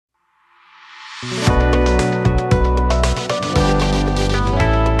Hello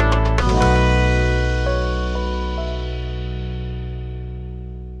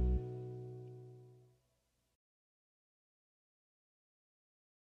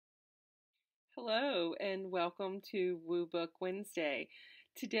and welcome to Woo Book Wednesday.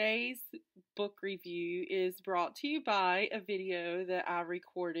 Today's book review is brought to you by a video that I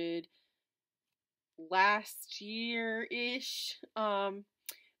recorded last year-ish,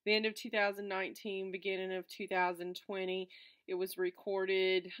 the end of 2019, beginning of 2020. It was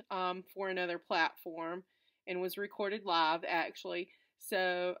recorded for another platform and was recorded live actually.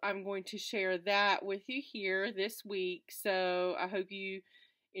 So I'm going to share that with you here this week. So I hope you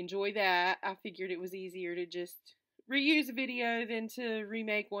enjoy that. I figured it was easier to just reuse a video than to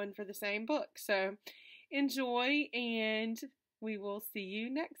remake one for the same book. So enjoy, and we will see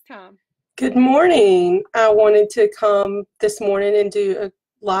you next time. Good morning. I wanted to come this morning and do a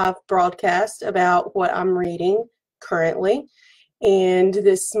live broadcast about what I'm reading currently, and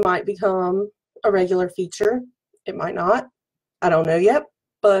this might become a regular feature. It might not. I don't know yet,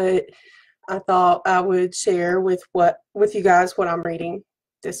 but I thought I would share with you guys what I'm reading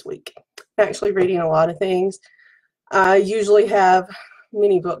this week. I'm actually reading a lot of things. I usually have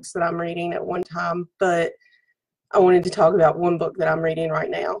many books that I'm reading at one time, but I wanted to talk about one book that I'm reading right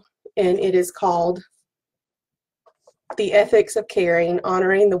now, and it is called The Ethics of Caring,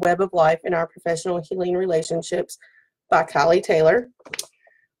 Honoring the Web of Life in Our Professional Healing Relationships by Kylea.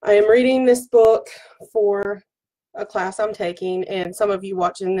 I am reading this book for a class I'm taking, and some of you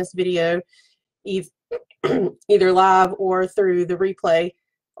watching this video either live or through the replay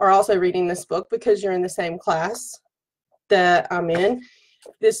are also reading this book because you're in the same class that I'm in.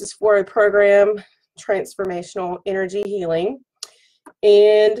 This is for a program, Transformational Energy Healing,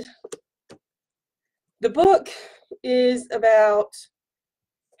 and the book is about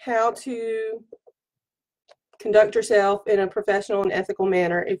how to conduct yourself in a professional and ethical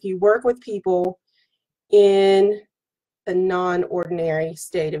manner if you work with people in a non-ordinary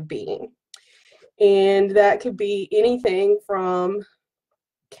state of being. And that could be anything from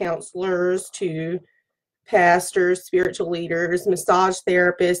counselors to pastors, spiritual leaders, massage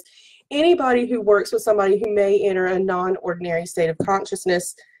therapists, anybody who works with somebody who may enter a non-ordinary state of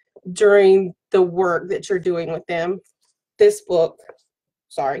consciousness during the work that you're doing with them. This book,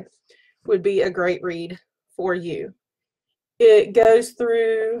 would be a great read for you. It goes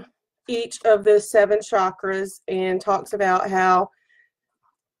through each of the 7 chakras and talks about how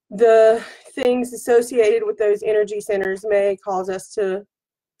the things associated with those energy centers may cause us to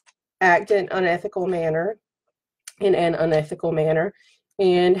act in an unethical manner, and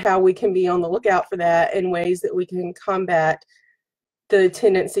how we can be on the lookout for that and ways that we can combat the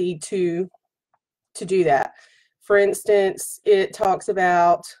tendency to do that. For instance, it talks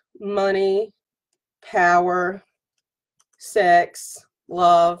about money, power, sex,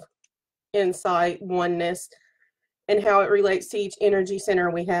 love, insight, oneness, and how it relates to each energy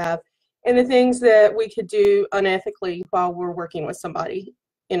center we have, and the things that we could do unethically while we're working with somebody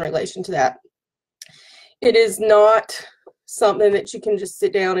in relation to that. It is not something that you can just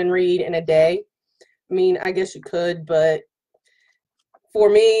sit down and read in a day. I mean, I guess you could, but for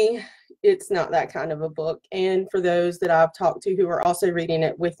me, it's not that kind of a book. And for those that I've talked to who are also reading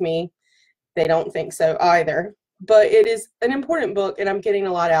it with me, they don't think so either. But it is an important book, and I'm getting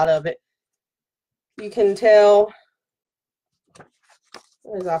a lot out of it. You can tell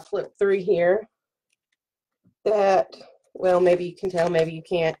as I flip through here that, well, maybe you can tell, maybe you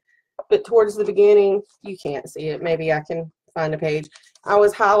can't, but towards the beginning, you can't see it. Maybe I can find a page. I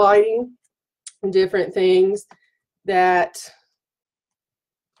was highlighting different things that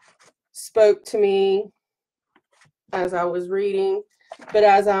spoke to me as I was reading, but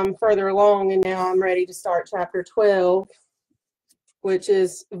as I'm further along and now I'm ready to start chapter 12, which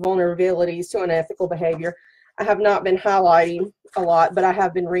is vulnerabilities to unethical behavior, I have not been highlighting a lot, but I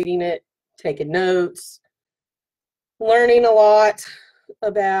have been reading it, taking notes, learning a lot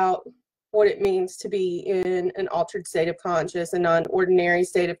about what it means to be in an altered state of consciousness, a non-ordinary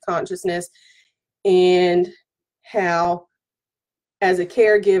state of consciousness, and how, as a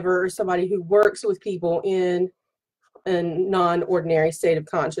caregiver or somebody who works with people in a non-ordinary state of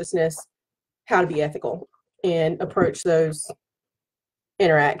consciousness, how to be ethical and approach those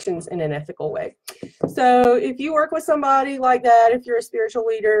interactions in an ethical way. So if you work with somebody like that, if you're a spiritual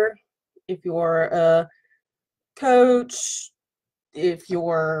leader, if you're a coach, if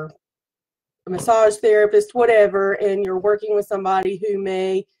you're a massage therapist, whatever, and you're working with somebody who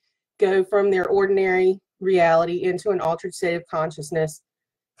may go from their ordinary reality into an altered state of consciousness,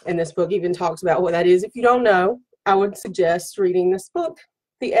 and this book even talks about what that is. If you don't know, I would suggest reading this book,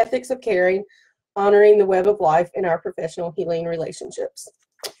 The Ethics of Caring, honoring the web of life in our professional healing relationships.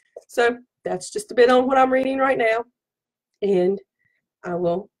 So that's just a bit on what I'm reading right now. And I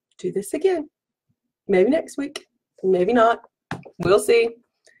will do this again. Maybe next week, maybe not. We'll see.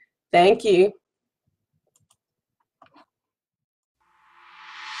 Thank you.